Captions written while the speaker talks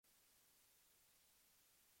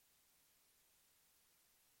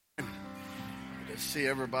to see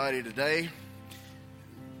everybody today.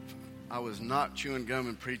 I was not chewing gum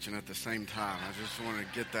and preaching at the same time. I just want to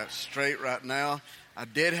get that straight right now. I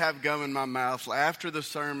did have gum in my mouth after the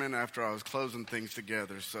sermon, after I was closing things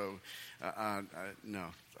together. So, no,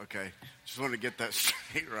 okay. Just want to get that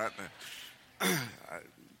straight right now.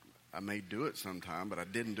 I may do it sometime, but I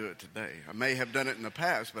didn't do it today. I may have done it in the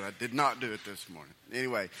past, but I did not do it this morning.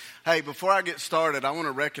 Anyway, hey, before I get started, I want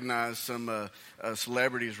to recognize some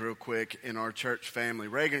celebrities real quick in our church family.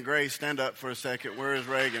 Reagan Gray, stand up for a second. Where is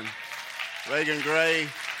Reagan? Reagan Gray.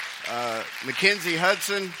 Mackenzie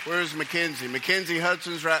Hudson. Where's Mackenzie? Mackenzie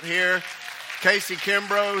Hudson's right here. Casey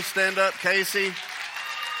Kimbrough, stand up, Casey.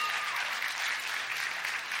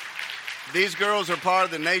 These girls are part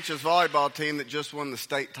of the Natchez volleyball team that just won the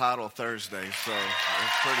state title Thursday, so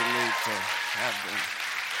it's pretty neat to have them.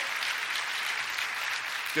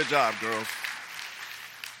 Good job, girls.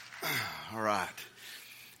 All right.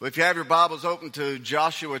 Well, if you have your Bibles open to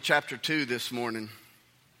Joshua chapter 2 this morning.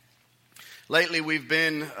 Lately, we've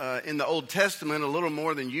been in the Old Testament a little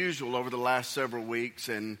more than usual over the last several weeks,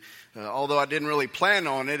 and although I didn't really plan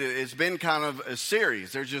on it, it's been kind of a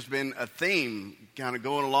series. There's just been a theme kind of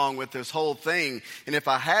going along with this whole thing, and if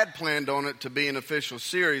I had planned on it to be an official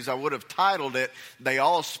series, I would have titled it, "They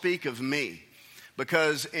All Speak of Me,"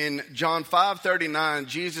 because in John 5:39,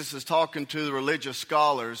 Jesus is talking to the religious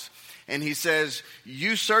scholars, and he says,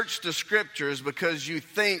 "You search the scriptures because you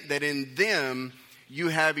think that in them you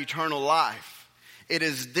have eternal life. It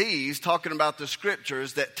is these," talking about the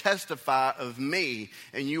scriptures, "that testify of me,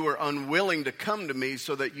 and you are unwilling to come to me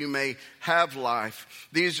so that you may have life."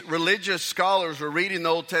 These religious scholars were reading the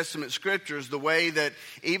Old Testament scriptures the way that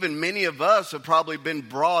even many of us have probably been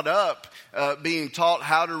brought up being taught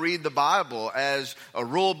how to read the Bible as a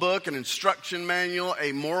rule book, an instruction manual,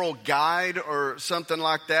 a moral guide, or something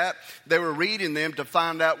like that. They were reading them to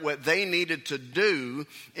find out what they needed to do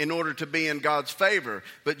in order to be in God's favor.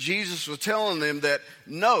 But Jesus was telling them that,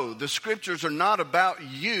 no, the scriptures are not about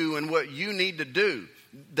you and what you need to do.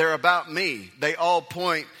 They're about me. They all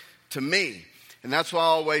point to me. And that's why I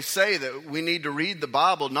always say that we need to read the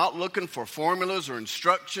Bible not looking for formulas or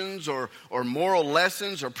instructions or moral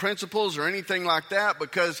lessons or principles or anything like that,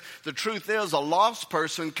 because the truth is a lost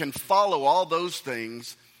person can follow all those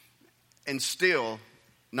things and still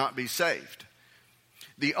not be saved.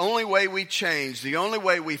 The only way we change, the only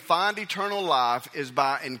way we find eternal life is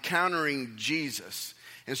by encountering Jesus.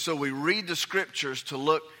 And so we read the scriptures to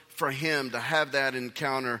look for him, to have that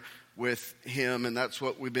encounter with him, and that's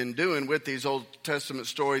what we've been doing with these Old Testament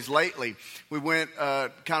stories lately. We went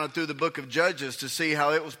kind of through the book of Judges to see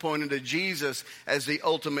how it was pointing to Jesus as the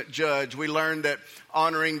ultimate judge. We learned that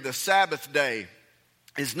honoring the Sabbath day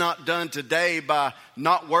is not done today by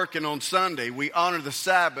not working on Sunday. We honor the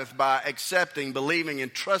Sabbath by accepting, believing,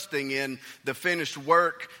 and trusting in the finished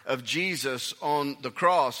work of Jesus on the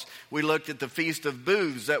cross. We looked at the Feast of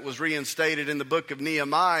Booths that was reinstated in the book of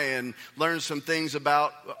Nehemiah and learned some things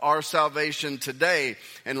about our salvation today.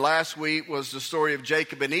 And last week was the story of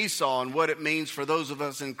Jacob and Esau and what it means for those of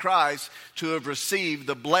us in Christ to have received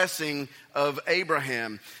the blessing of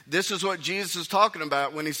Abraham. This is what Jesus is talking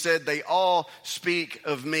about when he said, "They all speak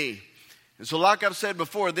of me." And so like I've said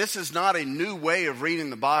before, this is not a new way of reading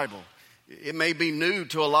the Bible. It may be new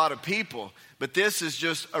to a lot of people, but this is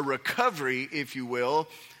just a recovery, if you will,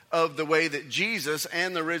 of the way that Jesus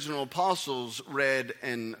and the original apostles read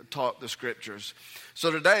and taught the scriptures. So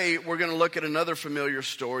today we're going to look at another familiar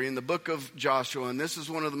story in the book of Joshua, and this is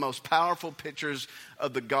one of the most powerful pictures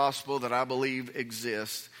of the gospel that I believe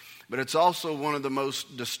exists. But it's also one of the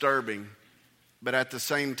most disturbing, but at the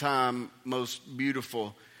same time, most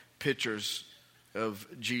beautiful pictures of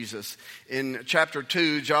Jesus. In chapter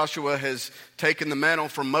 2, Joshua has taken the mantle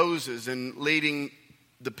from Moses and leading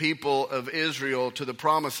the people of Israel to the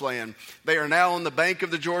promised land. They are now on the bank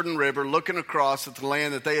of the Jordan River looking across at the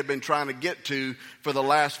land that they have been trying to get to for the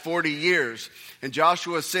last 40 years. And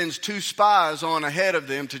Joshua sends 2 spies on ahead of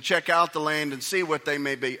them to check out the land and see what they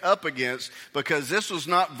may be up against, because this was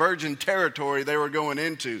not virgin territory they were going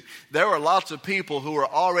into. There were lots of people who were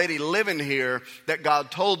already living here that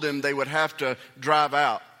God told them they would have to drive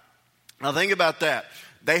out. Now think about that.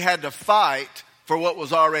 They had to fight for what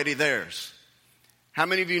was already theirs. How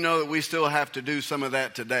many of you know that we still have to do some of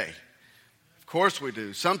that today? Of course we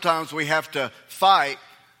do. Sometimes we have to fight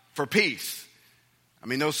for peace. I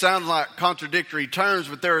mean, those sound like contradictory terms,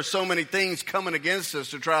 but there are so many things coming against us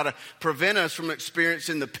to try to prevent us from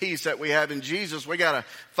experiencing the peace that we have in Jesus. We got to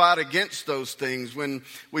fight against those things. When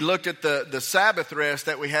we looked at the Sabbath rest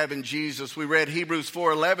that we have in Jesus, we read Hebrews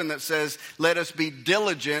 4:11 that says, "Let us be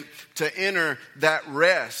diligent to enter that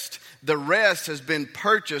rest." The rest has been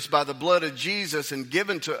purchased by the blood of Jesus and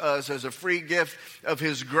given to us as a free gift of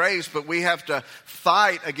his grace. But we have to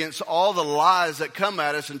fight against all the lies that come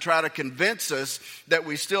at us and try to convince us that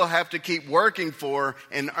we still have to keep working for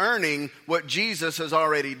and earning what Jesus has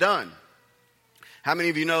already done. How many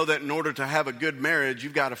of you know that in order to have a good marriage,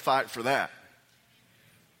 you've got to fight for that?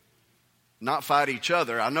 Not fight each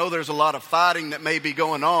other. I know there's a lot of fighting that may be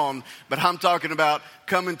going on, but I'm talking about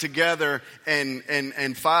coming together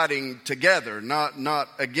and fighting together, not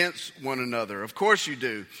against one another. Of course you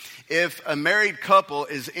do. If a married couple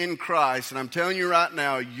is in Christ, and I'm telling you right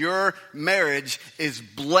now, your marriage is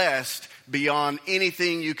blessed beyond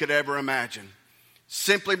anything you could ever imagine.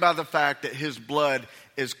 Simply by the fact that his blood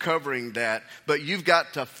is covering that. But you've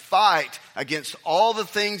got to fight against all the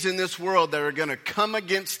things in this world that are going to come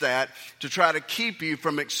against that to try to keep you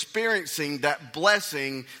from experiencing that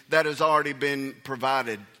blessing that has already been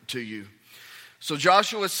provided to you. So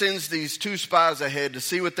Joshua sends these 2 spies ahead to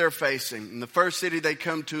see what they're facing. And the first city they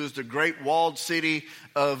come to is the great walled city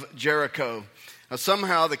of Jericho. Now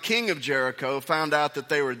somehow the king of Jericho found out that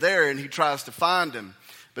they were there, and he tries to find them.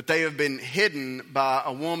 But they have been hidden by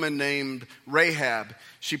a woman named Rahab.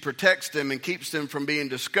 She protects them and keeps them from being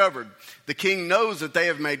discovered. The king knows that they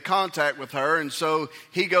have made contact with her, and so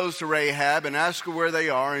he goes to Rahab and asks her where they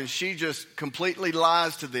are, and she just completely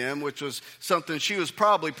lies to them, which was something she was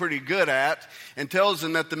probably pretty good at, and tells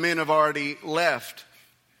them that the men have already left.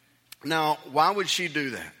 Now, why would she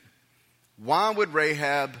do that? Why would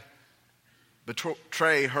Rahab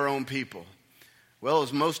betray her own people? Well,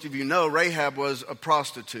 as most of you know, Rahab was a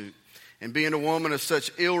prostitute. And being a woman of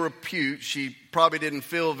such ill repute, she probably didn't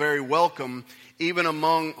feel very welcome even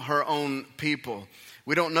among her own people.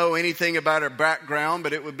 We don't know anything about her background,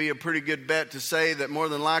 but it would be a pretty good bet to say that more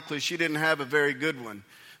than likely she didn't have a very good one,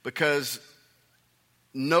 because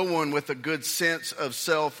no one with a good sense of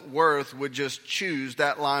self-worth would just choose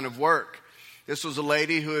that line of work. This was a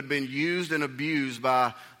lady who had been used and abused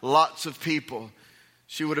by lots of people.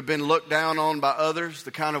 She would have been looked down on by others,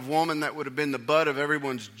 the kind of woman that would have been the butt of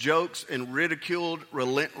everyone's jokes and ridiculed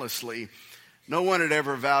relentlessly. No one had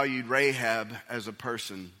ever valued Rahab as a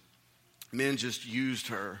person. Men just used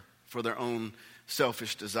her for their own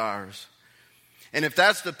selfish desires. And if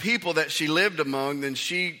that's the people that she lived among, then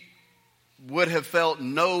she would have felt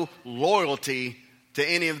no loyalty to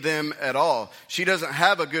any of them at all. She doesn't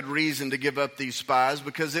have a good reason to give up these spies,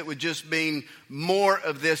 because it would just mean more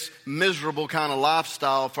of this miserable kind of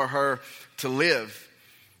lifestyle for her to live.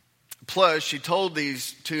 Plus, she told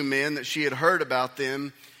these 2 men that she had heard about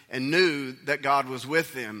them and knew that God was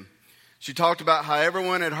with them. She talked about how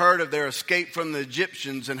everyone had heard of their escape from the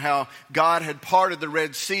Egyptians and how God had parted the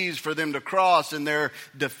Red Seas for them to cross, and their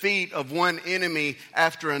defeat of one enemy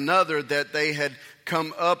after another that they had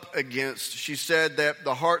come up against. She said that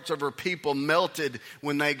the hearts of her people melted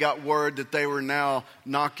when they got word that they were now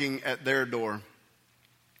knocking at their door.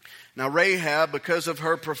 Now Rahab, because of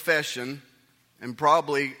her profession, and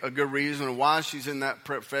probably a good reason why she's in that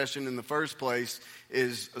profession in the first place,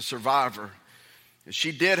 is a survivor.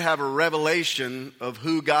 She did have a revelation of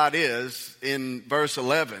who God is in verse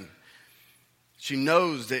 11. She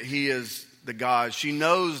knows that he is the God. She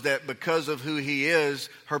knows that because of who he is,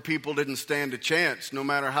 her people didn't stand a chance, no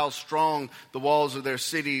matter how strong the walls of their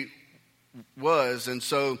city was. And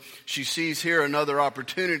so she sees here another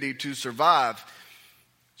opportunity to survive.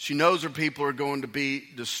 She knows her people are going to be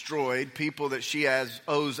destroyed, people that she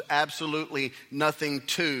owes absolutely nothing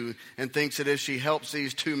to, and thinks that if she helps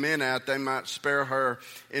these 2 men out, they might spare her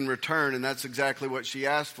in return. And that's exactly what she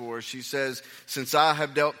asked for. She says, "Since I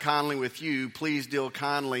have dealt kindly with you, please deal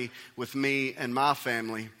kindly with me and my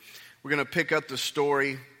family." We're going to pick up the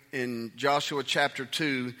story in Joshua chapter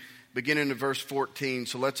 2, beginning in verse 14.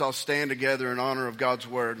 So let's all stand together in honor of God's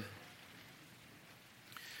word.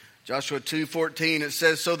 Joshua 2:14, it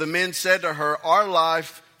says, "So the men said to her, 'Our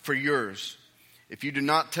life for yours, if you do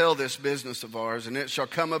not tell this business of ours, and it shall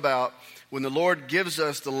come about when the Lord gives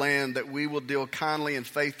us the land that we will deal kindly and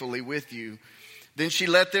faithfully with you.' Then she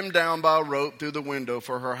let them down by a rope through the window,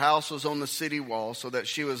 for her house was on the city wall, so that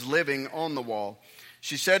she was living on the wall.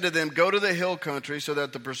 She said to them, 'Go to the hill country so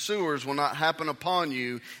that the pursuers will not happen upon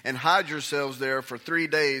you, and hide yourselves there for 3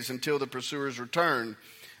 days until the pursuers return.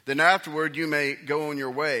 Then afterward you may go on your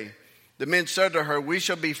way.' The men said to her, 'We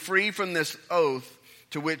shall be free from this oath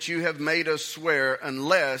to which you have made us swear,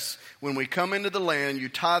 unless when we come into the land you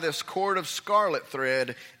tie this cord of scarlet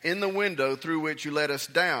thread in the window through which you let us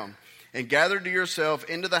down, and gather to yourself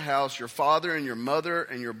into the house your father and your mother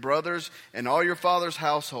and your brothers and all your father's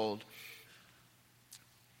household.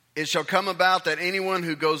 It shall come about that anyone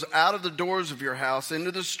who goes out of the doors of your house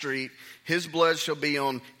into the street, his blood shall be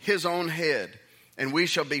on his own head, and we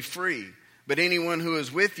shall be free. But anyone who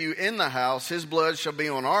is with you in the house, his blood shall be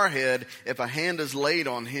on our head if a hand is laid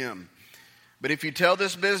on him. But if you tell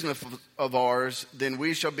this business of ours, then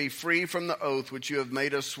we shall be free from the oath which you have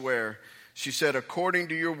made us swear. She said, according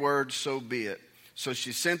to your word, so be it. So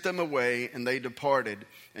she sent them away, and they departed,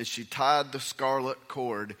 and she tied the scarlet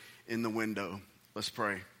cord in the window. Let's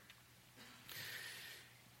pray.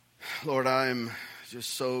 Lord, I am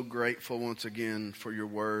just so grateful once again for your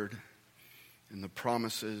word and the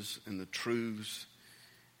promises and the truths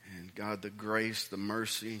and, God, the grace, the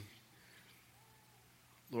mercy.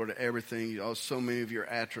 Lord, everything, so many of your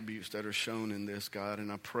attributes that are shown in this, God.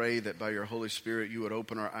 And I pray that by your Holy Spirit you would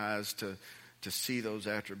open our eyes to see those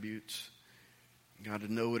attributes. God,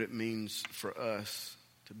 to know what it means for us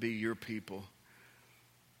to be your people.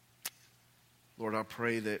 Lord, I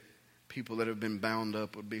pray that people that have been bound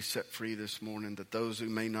up would be set free this morning, that those who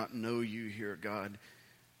may not know you here, God,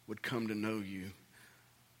 would come to know you.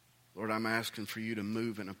 Lord, I'm asking for you to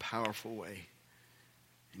move in a powerful way.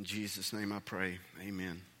 In Jesus' name I pray,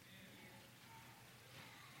 amen.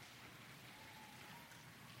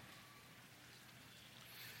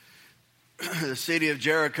 The city of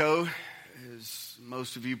Jericho, as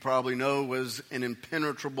most of you probably know, was an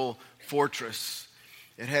impenetrable fortress.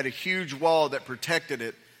 It had a huge wall that protected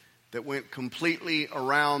it, that went completely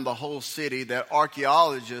around the whole city, that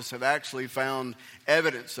archaeologists have actually found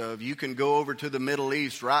evidence of. You can go over to the Middle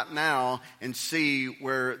East right now and see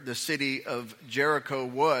where the city of Jericho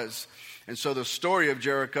was. And so the story of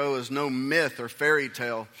Jericho is no myth or fairy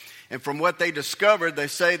tale. And from what they discovered, they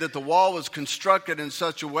say that the wall was constructed in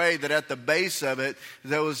such a way that at the base of it,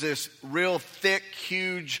 there was this real thick,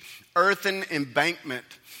 huge earthen embankment.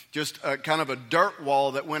 Just a kind of a dirt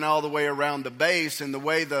wall that went all the way around the base. And the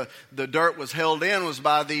way the dirt was held in was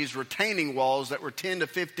by these retaining walls that were 10 to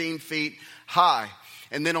 15 feet high.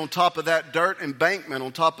 And then on top of that dirt embankment,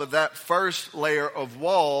 on top of that first layer of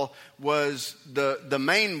wall, was the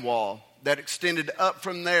main wall that extended up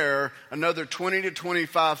from there another 20 to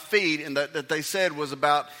 25 feet, and that they said was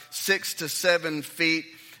about 6 to 7 feet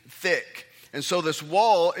thick. And so this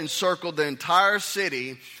wall encircled the entire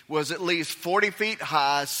city, was at least 40 feet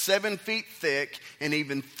high, 7 feet thick, and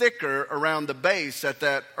even thicker around the base at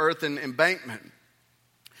that earthen embankment.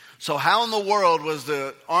 So how in the world was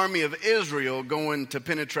the army of Israel going to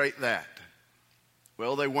penetrate that?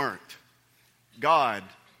 Well, they weren't. God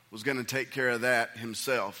was going to take care of that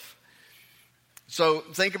himself. So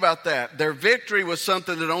think about that. Their victory was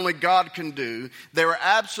something that only God can do. They were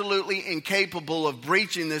absolutely incapable of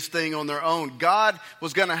breaching this thing on their own. God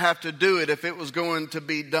was going to have to do it if it was going to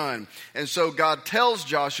be done. And so God tells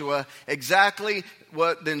Joshua exactly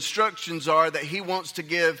what the instructions are that he wants to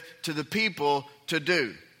give to the people to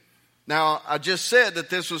do. Now, I just said that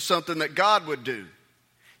this was something that God would do.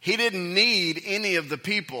 He didn't need any of the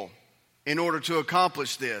people in order to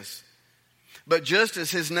accomplish this. But just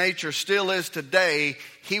as his nature still is today,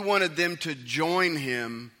 he wanted them to join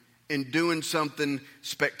him in doing something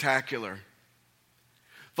spectacular.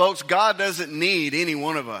 Folks, God doesn't need any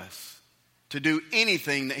one of us to do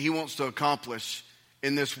anything that he wants to accomplish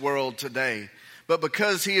in this world today. But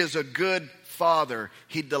because he is a good father,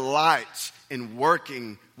 he delights in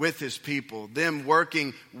working with his people, them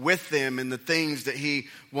working with them in the things that he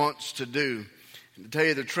wants to do. To tell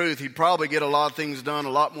you the truth, he'd probably get a lot of things done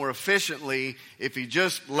a lot more efficiently if he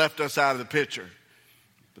just left us out of the picture.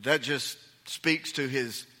 But that just speaks to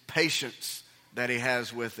his patience that he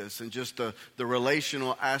has with us and just the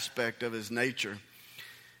relational aspect of his nature.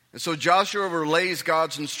 And so Joshua relays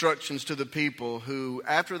God's instructions to the people who,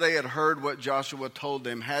 after they had heard what Joshua told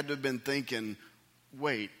them, had to have been thinking,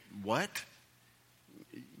 wait, what?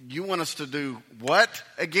 You want us to do what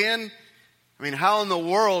again? I mean, how in the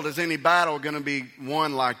world is any battle going to be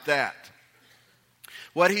won like that?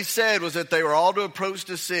 What he said was that they were all to approach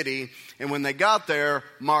the city, and when they got there,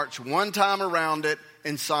 march one time around it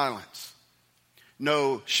in silence.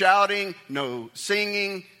 No shouting, no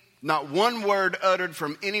singing, not one word uttered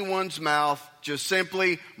from anyone's mouth. Just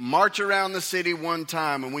simply march around the city one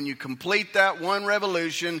time. And when you complete that one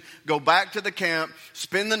revolution, go back to the camp,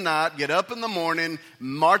 spend the night, get up in the morning,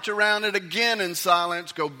 march around it again in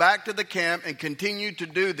silence, go back to the camp, and continue to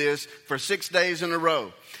do this for 6 days in a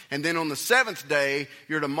row. And then on the seventh day,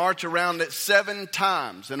 you're to march around it 7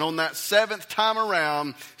 times. And on that 7th time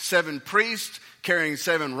around, 7 priests carrying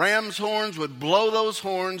 7 ram's horns would blow those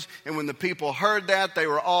horns. And when the people heard that, they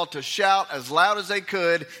were all to shout as loud as they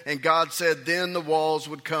could. And God said then the walls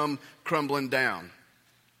would come crumbling down.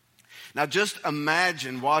 Now just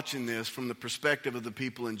imagine watching this from the perspective of the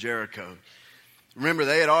people in Jericho. Remember,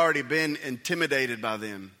 they had already been intimidated by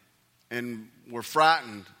them and were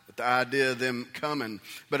frightened at the idea of them coming.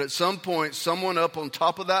 But at some point, someone up on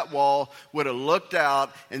top of that wall would have looked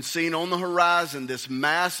out and seen on the horizon this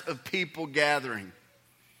mass of people gathering.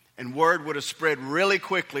 And word would have spread really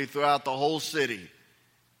quickly throughout the whole city.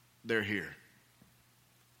 They're here.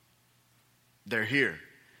 They're here.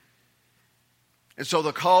 And so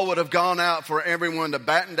the call would have gone out for everyone to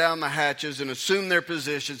batten down the hatches and assume their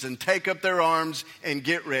positions and take up their arms and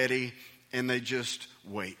get ready. And they just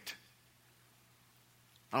wait.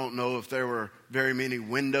 I don't know if there were very many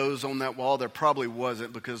windows on that wall. There probably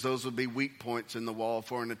wasn't, because those would be weak points in the wall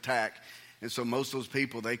for an attack. And so most of those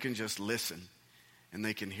people, they can just listen. And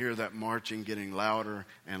they can hear that marching getting louder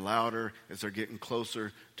and louder as they're getting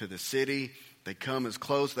closer to the city. They come as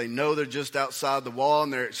close. They know they're just outside the wall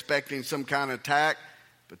and they're expecting some kind of attack.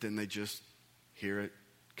 But then they just hear it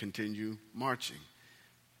continue marching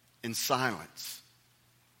in silence.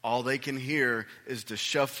 All they can hear is the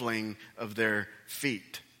shuffling of their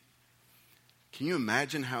feet. Can you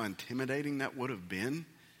imagine how intimidating that would have been?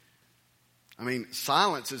 I mean,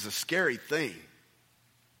 silence is a scary thing.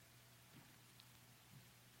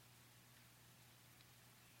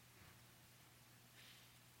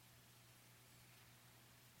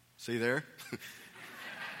 See there?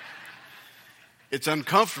 It's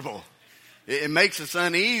uncomfortable. It makes us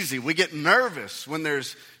uneasy. We get nervous when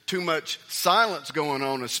there's too much silence going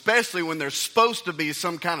on, especially when there's supposed to be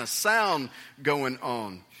some kind of sound going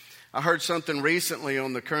on. I heard something recently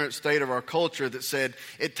on the current state of our culture that said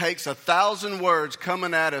it takes 1,000 words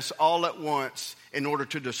coming at us all at once in order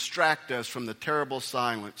to distract us from the terrible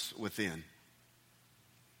silence within.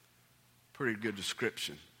 Pretty good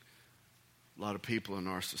description. A lot of people in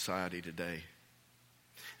our society today.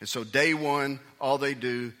 And so day one, all they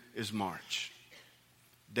do is march.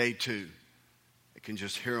 Day two, they can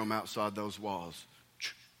just hear them outside those walls.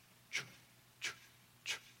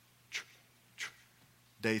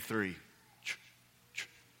 Day three.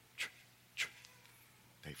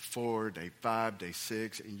 Day 4, day 5, day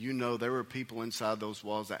 6. And you know there were people inside those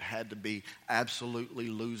walls that had to be absolutely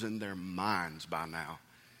losing their minds by now.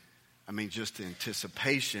 I mean, just the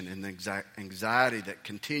anticipation and the anxiety that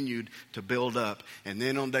continued to build up. And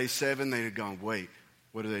then on day 7, they had gone, wait,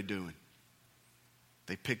 what are they doing?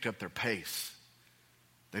 They picked up their pace.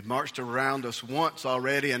 They've marched around us once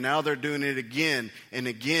already, and now they're doing it again and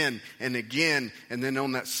again and again. And then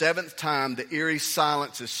on that 7th time, the eerie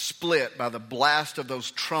silence is split by the blast of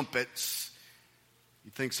those trumpets.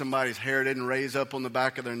 You think somebody's hair didn't raise up on the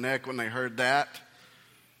back of their neck when they heard that?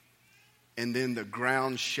 And then the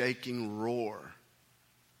ground-shaking roar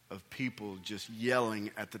of people just yelling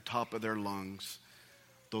at the top of their lungs.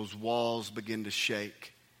 Those walls begin to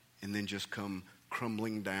shake and then just come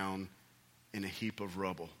crumbling down in a heap of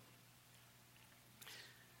rubble.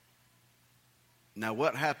 Now,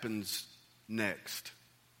 what happens next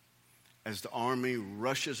as the army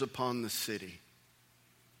rushes upon the city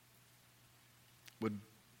would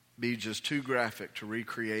be just too graphic to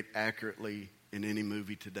recreate accurately in any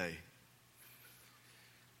movie today.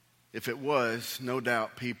 If it was, no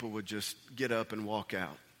doubt people would just get up and walk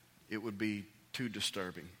out. It would be too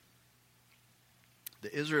disturbing.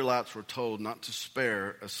 The Israelites were told not to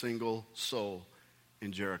spare a single soul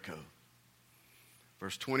in Jericho.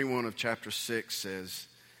 Verse 21 of chapter 6 says,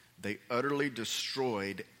 they utterly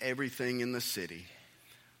destroyed everything in the city,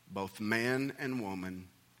 both man and woman,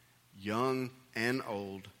 young and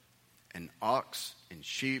old, and ox and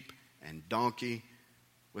sheep and donkey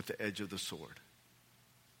with the edge of the sword.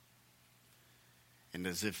 And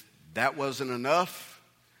as if that wasn't enough,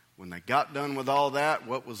 when they got done with all that,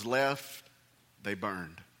 what was left, they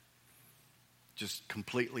burned. Just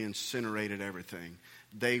completely incinerated everything.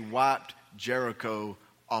 They wiped Jericho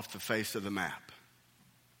off the face of the map.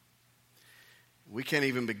 We can't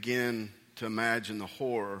even begin to imagine the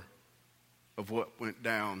horror of what went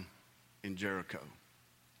down in Jericho.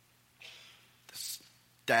 The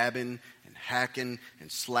stabbing and hacking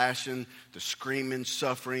and slashing, the screaming,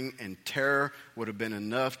 suffering, and terror would have been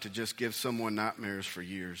enough to just give someone nightmares for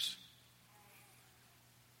years.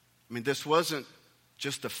 I mean, this wasn't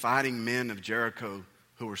just the fighting men of Jericho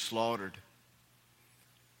who were slaughtered.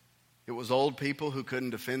 It was old people who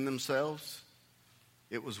couldn't defend themselves.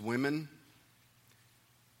 It was women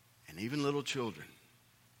and even little children.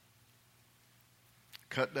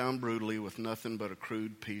 Cut down brutally with nothing but a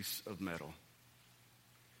crude piece of metal.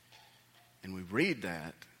 And we read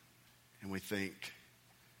that and we think,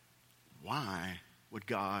 why would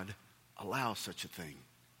God allow such a thing?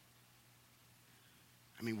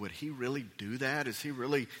 I mean, would he really do that? Is he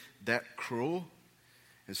really that cruel?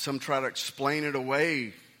 And some try to explain it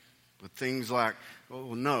away with things like,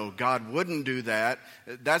 oh, no, God wouldn't do that.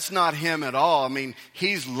 That's not him at all. I mean,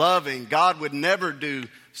 he's loving. God would never do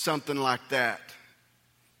something like that.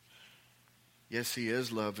 Yes, he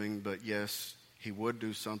is loving, but yes, he would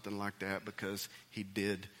do something like that because he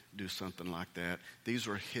did do something like that. These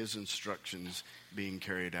were his instructions being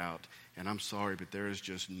carried out. And I'm sorry, but there is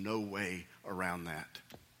just no way around that.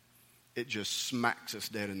 It just smacks us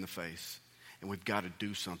dead in the face. And we've got to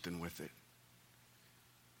do something with it.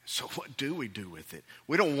 So what do we do with it?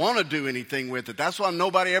 We don't want to do anything with it. That's why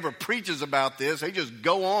nobody ever preaches about this. They just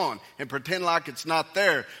go on and pretend like it's not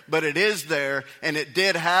there. But it is there, and it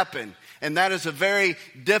did happen. And that is a very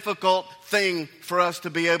difficult thing for us to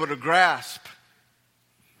be able to grasp.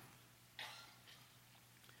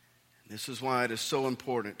 This is why it is so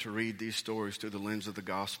important to read these stories through the lens of the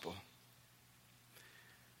gospel.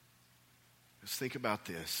 Let's think about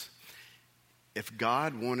this. If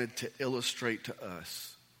God wanted to illustrate to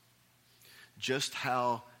us just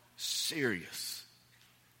how serious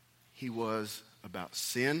he was about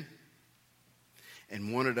sin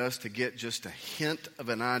and wanted us to get just a hint of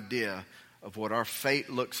an idea of what our fate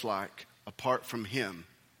looks like apart from him,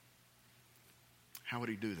 how would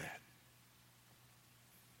he do that?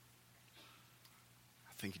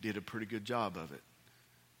 I think he did a pretty good job of it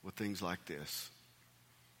with things like this.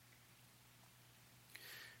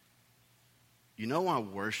 You know why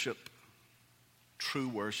worship, true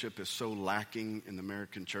worship, is so lacking in the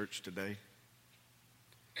American church today?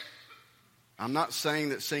 I'm not saying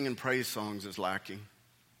that singing praise songs is lacking.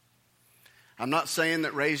 I'm not saying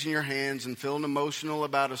that raising your hands and feeling emotional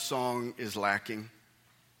about a song is lacking.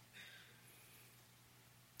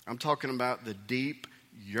 I'm talking about the deep,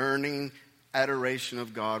 yearning adoration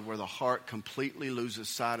of God where the heart completely loses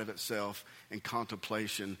sight of itself in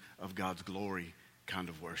contemplation of God's glory kind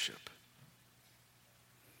of worship.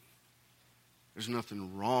 There's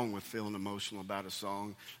nothing wrong with feeling emotional about a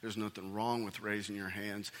song. There's nothing wrong with raising your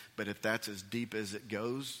hands. But if that's as deep as it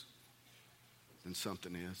goes, then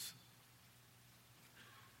something is.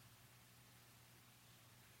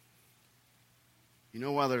 You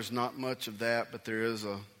know why there's not much of that, but there is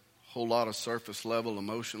a whole lot of surface level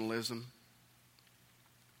emotionalism?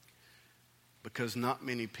 Because not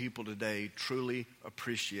many people today truly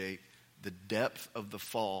appreciate the depth of the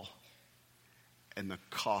fall and the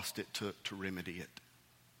cost it took to remedy it.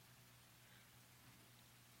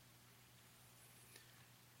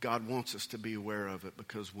 God wants us to be aware of it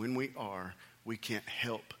because when we are, we can't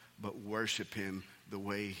help but worship him the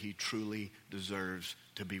way he truly deserves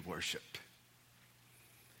to be worshiped.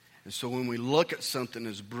 And so when we look at something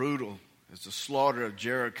as brutal as the slaughter of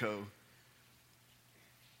Jericho,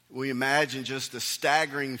 we imagine just the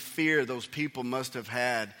staggering fear those people must have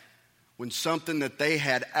had when something that they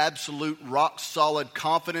had absolute rock-solid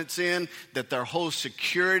confidence in, that their whole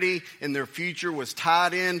security in their future was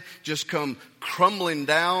tied in, just come crumbling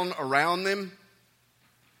down around them.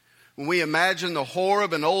 When we imagine the horror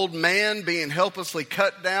of an old man being helplessly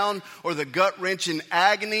cut down, or the gut-wrenching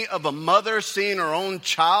agony of a mother seeing her own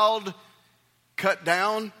child cut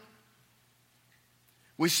down,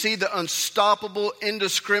 we see the unstoppable,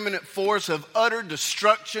 indiscriminate force of utter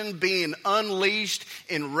destruction being unleashed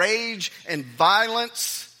in rage and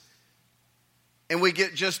violence. And we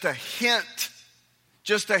get just a hint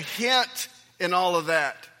in all of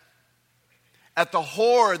that at the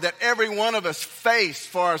horror that every one of us face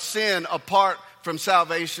for our sin apart from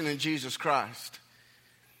salvation in Jesus Christ.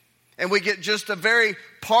 And we get just a very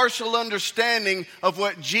partial understanding of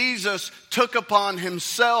what Jesus took upon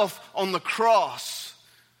himself on the cross,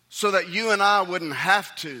 so that you and I wouldn't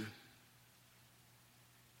have to.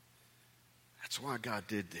 That's why God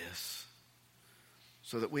did this.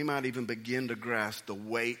 So that we might even begin to grasp the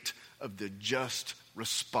weight of the just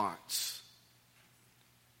response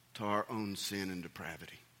to our own sin and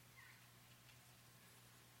depravity.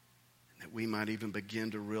 And that we might even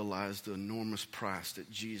begin to realize the enormous price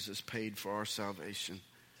that Jesus paid for our salvation.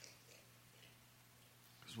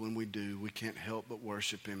 Because when we do, we can't help but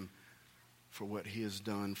worship him for what he has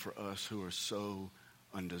done for us who are so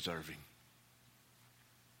undeserving.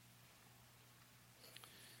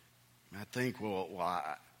 And I think,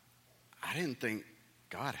 I didn't think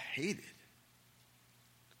God hated.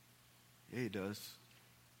 Yeah, he does.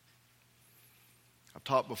 I've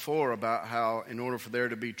talked before about how in order for there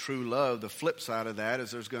to be true love, the flip side of that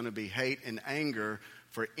is there's going to be hate and anger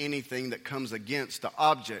for anything that comes against the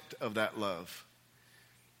object of that love.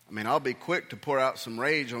 I mean, I'll be quick to pour out some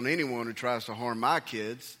rage on anyone who tries to harm my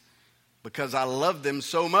kids because I love them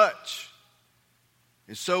so much.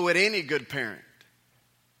 And so would any good parent.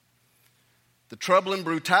 The troubling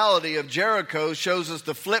brutality of Jericho shows us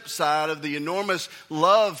the flip side of the enormous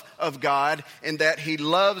love of God, in that he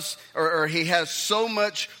loves, or he has so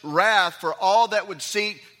much wrath for all that would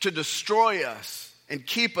seek to destroy us and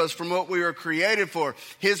keep us from what we were created for.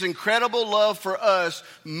 His incredible love for us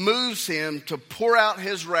moves him to pour out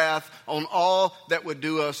his wrath on all that would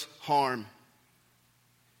do us harm.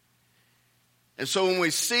 And so when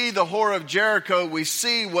we see the horror of Jericho, we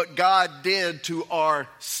see what God did to our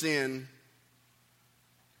sin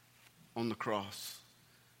on the cross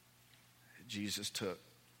that Jesus took.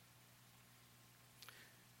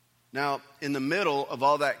 Now, in the middle of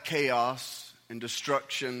all that chaos and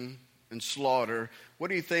destruction and slaughter, what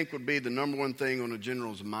do you think would be the number one thing on a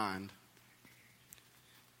general's mind?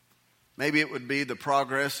 Maybe it would be the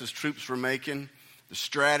progress his troops were making, the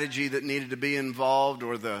strategy that needed to be involved,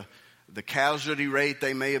 or the casualty rate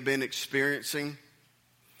they may have been experiencing.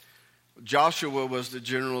 Joshua was the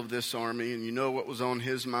general of this army, and you know what was on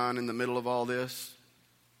his mind in the middle of all this?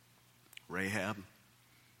 Rahab.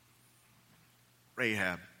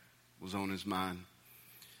 Rahab was on his mind.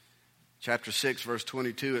 Chapter 6, verse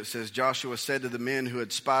 22, it says, Joshua said to the men who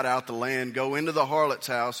had spied out the land, "Go into the harlot's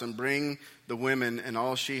house and bring the women and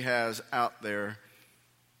all she has out there,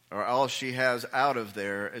 or all she has out of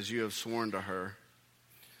there, as you have sworn to her."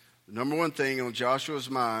 The number one thing on Joshua's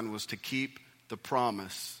mind was to keep the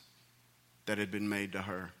promise that had been made to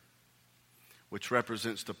her, which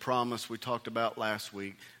represents the promise we talked about last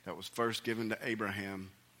week that was first given to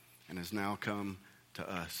Abraham and has now come to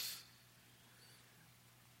us.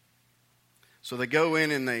 So they go in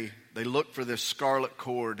and they look for this scarlet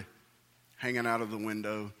cord hanging out of the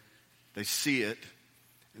window. They see it,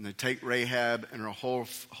 and they take Rahab and her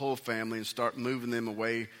whole family and start moving them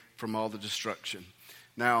away from all the destruction.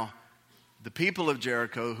 Now, the people of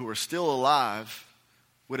Jericho who are still alive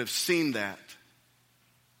would have seen that.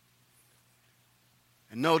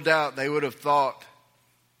 And no doubt they would have thought,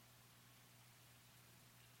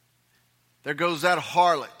 there goes that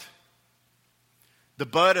harlot, the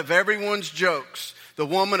butt of everyone's jokes, the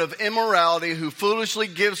woman of immorality who foolishly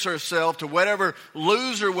gives herself to whatever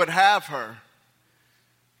loser would have her.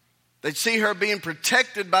 They'd see her being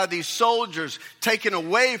protected by these soldiers, taken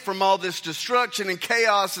away from all this destruction and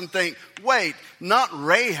chaos, and think, wait, not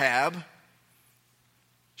Rahab.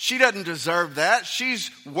 She doesn't deserve that. She's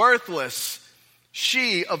worthless.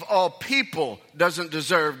 She, of all people, doesn't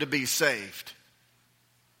deserve to be saved.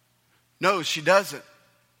 No, she doesn't.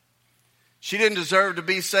 She didn't deserve to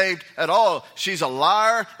be saved at all. She's a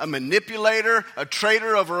liar, a manipulator, a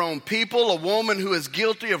traitor of her own people, a woman who is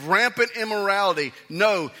guilty of rampant immorality.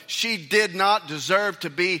 No, she did not deserve to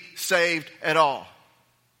be saved at all.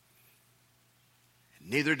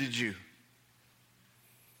 Neither did you.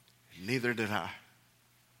 Neither did I.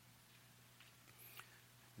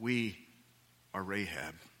 We are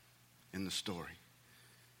Rahab in the story.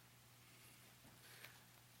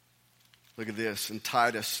 Look at this in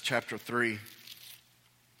Titus chapter 3.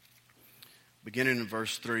 Beginning in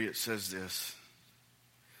verse 3, it says this: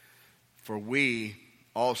 "For we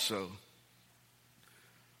also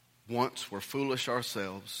once were foolish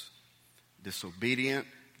ourselves, disobedient,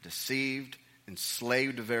 deceived,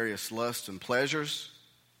 enslaved to various lusts and pleasures,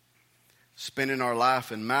 spending our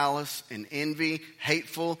life in malice and envy,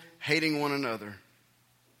 hateful, hating one another.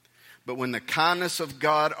 But when the kindness of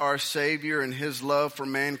God our Savior and His love for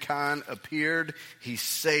mankind appeared, He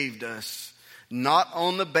saved us, not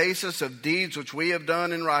on the basis of deeds which we have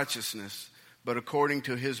done in righteousness, but according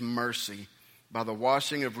to His mercy, by the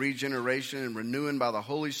washing of regeneration and renewing by the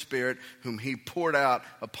Holy Spirit, whom He poured out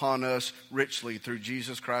upon us richly through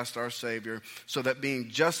Jesus Christ our Savior, so that being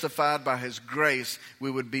justified by His grace, we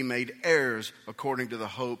would be made heirs according to the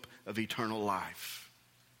hope of eternal life."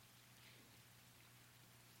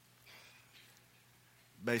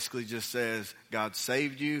 Basically just says God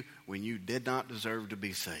saved you when you did not deserve to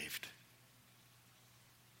be saved.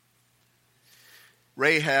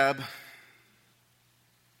 Rahab,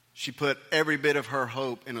 she put every bit of her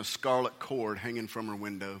hope in a scarlet cord hanging from her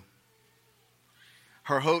window.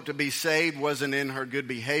 Her hope to be saved wasn't in her good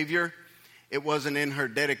behavior. It wasn't in her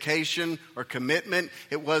dedication or commitment.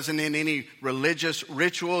 It wasn't in any religious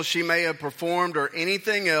ritual she may have performed or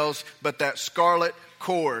anything else but that scarlet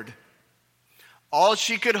cord. All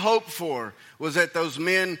she could hope for was that those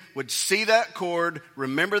men would see that cord,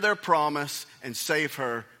 remember their promise, and save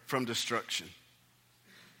her from destruction.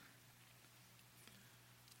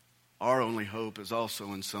 Our only hope is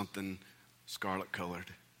also in something scarlet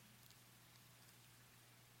colored.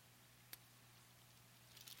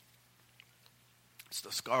 It's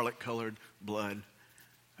the scarlet colored blood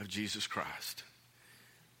of Jesus Christ.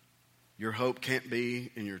 Your hope can't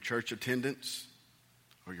be in your church attendance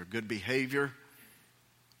or your good behavior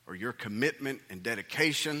or your commitment and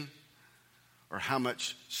dedication or how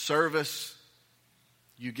much service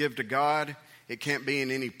you give to God. It can't be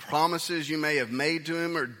in any promises you may have made to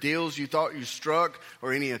Him or deals you thought you struck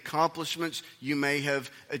or any accomplishments you may have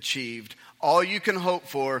achieved. All you can hope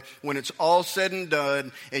for when it's all said and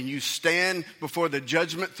done and you stand before the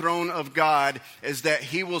judgment throne of God is that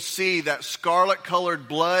He will see that scarlet-colored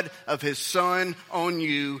blood of His Son on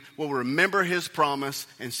you, will remember His promise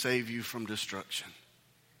and save you from destruction.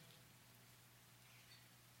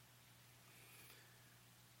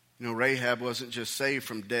 You know, Rahab wasn't just saved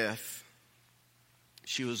from death.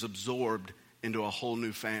 She was absorbed into a whole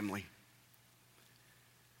new family.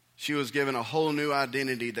 She was given a whole new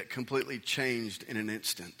identity that completely changed in an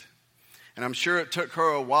instant. And I'm sure it took her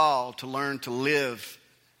a while to learn to live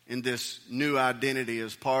in this new identity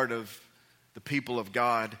as part of the people of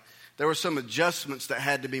God. There were some adjustments that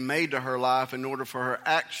had to be made to her life in order for her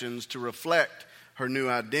actions to reflect her new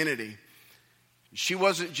identity. She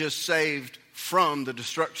wasn't just saved from the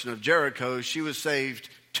destruction of Jericho, she was saved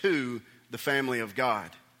to the family of God.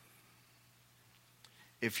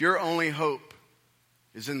 If your only hope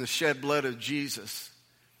is in the shed blood of Jesus,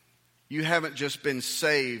 you haven't just been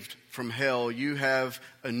saved from hell. You have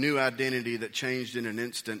a new identity that changed in an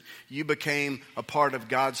instant. You became a part of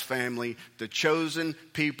God's family, the chosen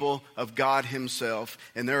people of God Himself.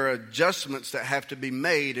 And there are adjustments that have to be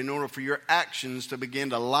made in order for your actions to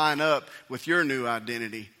begin to line up with your new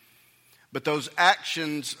identity. But those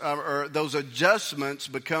actions or those adjustments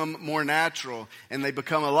become more natural, and they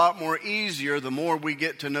become a lot more easier the more we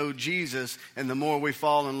get to know Jesus and the more we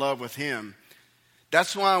fall in love with Him.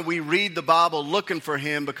 That's why we read the Bible looking for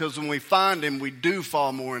Him, because when we find Him, we do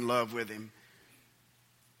fall more in love with Him.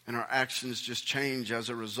 And our actions just change as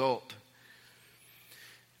a result.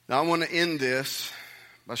 Now I want to end this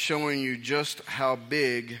by showing you just how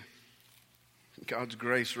big God's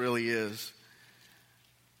grace really is.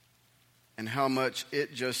 And how much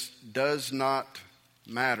it just does not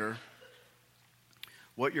matter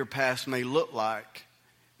what your past may look like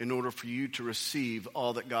in order for you to receive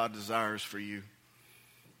all that God desires for you.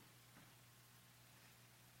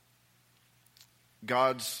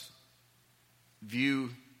 God's view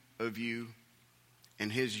of you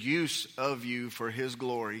and His use of you for His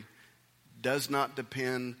glory does not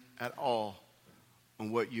depend at all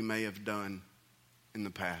on what you may have done in the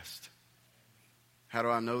past. How do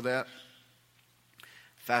I know that?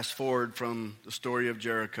 Fast forward from the story of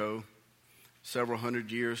Jericho several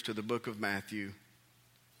hundred years to the book of Matthew.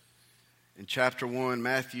 In chapter 1,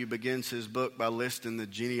 Matthew begins his book by listing the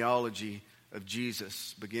genealogy of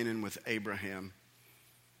Jesus, beginning with Abraham.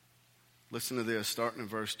 Listen to this, starting in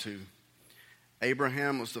verse 2.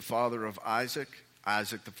 Abraham was the father of Isaac,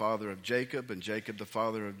 Isaac the father of Jacob, and Jacob the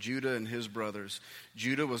father of Judah and his brothers.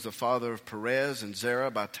 Judah was the father of Perez and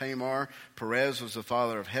Zerah by Tamar. Perez was the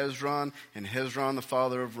father of Hezron, and Hezron the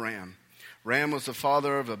father of Ram. Ram was the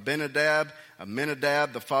father of Abinadab,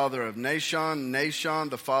 Aminadab the father of Nahshon,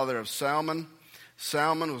 Nahshon the father of Salmon.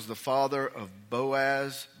 Salmon was the father of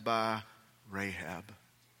Boaz by Rahab.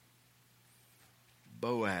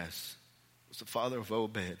 Boaz was the father of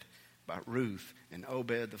Obed by Ruth, and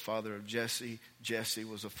Obed the father of Jesse. Jesse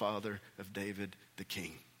was the father of David the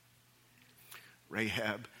king.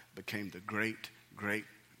 Rahab became the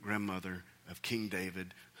great-great-grandmother of King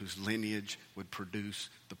David, whose lineage would produce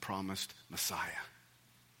the promised Messiah.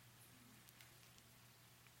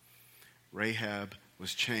 Rahab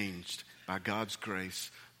was changed by God's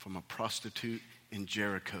grace from a prostitute in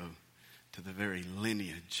Jericho to the very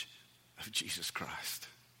lineage of Jesus Christ.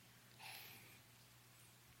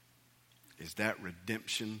 Is that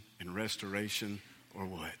redemption and restoration or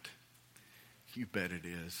what? You bet it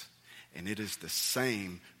is. And it is the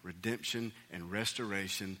same redemption and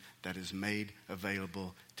restoration that is made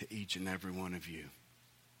available to each and every one of you.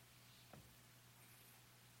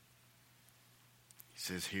 He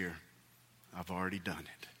says here, I've already done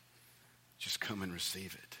it. Just come and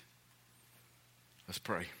receive it. Let's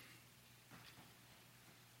pray.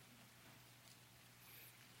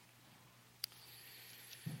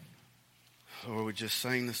 Lord, we just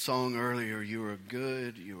sang the song earlier, you are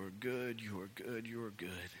good, you are good, you are good, you are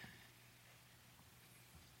good.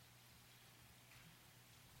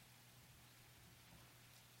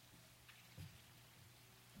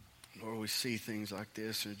 Lord, we see things like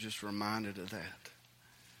this and are just reminded of that.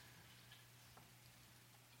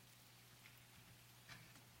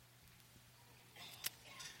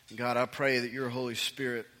 God, I pray that your Holy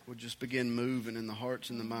Spirit would just begin moving in the hearts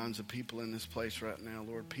and the minds of people in this place right now,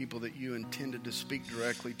 Lord. People that you intended to speak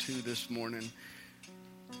directly to this morning.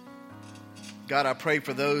 God, I pray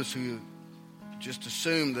for those who just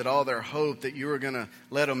assume that all their hope that you are going to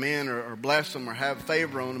let them in or bless them or have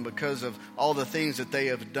favor on them because of all the things that they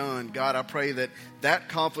have done. God, I pray that that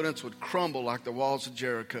confidence would crumble like the walls of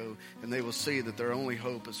Jericho, and they will see that their only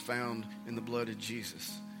hope is found in the blood of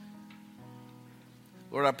Jesus.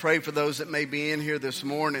 Lord, I pray for those that may be in here this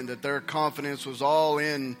morning that their confidence was all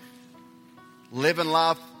in living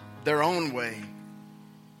life their own way,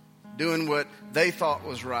 doing what they thought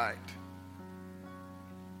was right.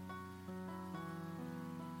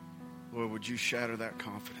 Lord, would you shatter that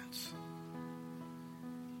confidence?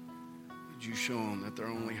 Would you show them that their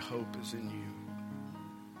only hope is in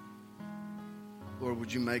you? Lord,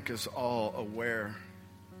 would you make us all aware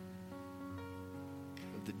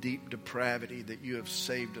of the deep depravity that you have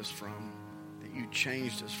saved us from, that you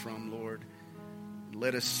changed us from, Lord.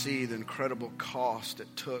 Let us see the incredible cost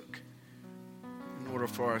it took in order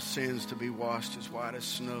for our sins to be washed as white as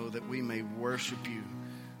snow, that we may worship you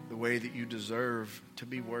the way that you deserve to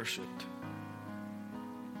be worshiped.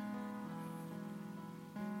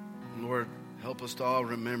 Lord, help us to all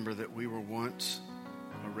remember that we were once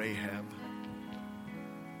a Rahab.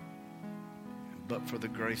 But for the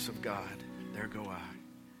grace of God, there go I.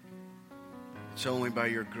 It's only by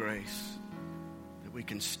your grace that we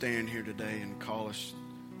can stand here today and call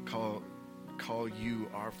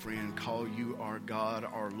you our friend, call you our God,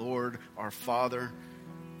 our Lord, our Father,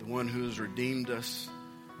 the one who has redeemed us,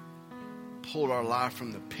 pulled our life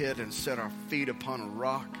from the pit and set our feet upon a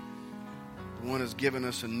rock. The one has given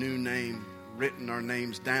us a new name, written our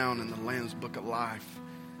names down in the Lamb's Book of Life.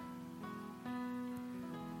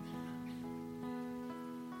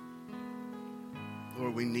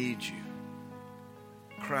 Lord, we need you.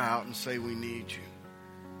 Cry out and say we need you.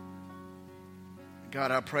 God,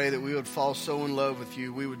 I pray that we would fall so in love with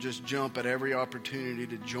you, we would just jump at every opportunity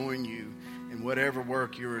to join you in whatever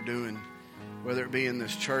work you are doing. Whether it be in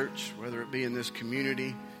this church, whether it be in this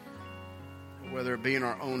community, whether it be in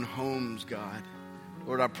our own homes, God.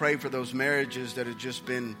 Lord, I pray for those marriages that have just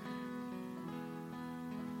been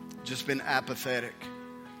apathetic.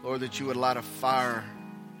 Lord, that you would light a fire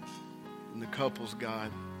in the couples,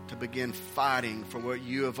 God, to begin fighting for what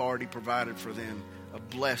you have already provided for them, a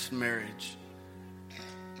blessed marriage.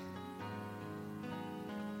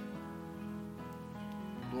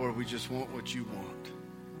 Lord, we just want what you want.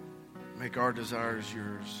 Make our desires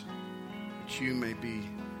yours, that you may be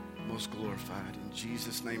most glorified. In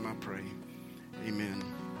Jesus' name I pray. Amen.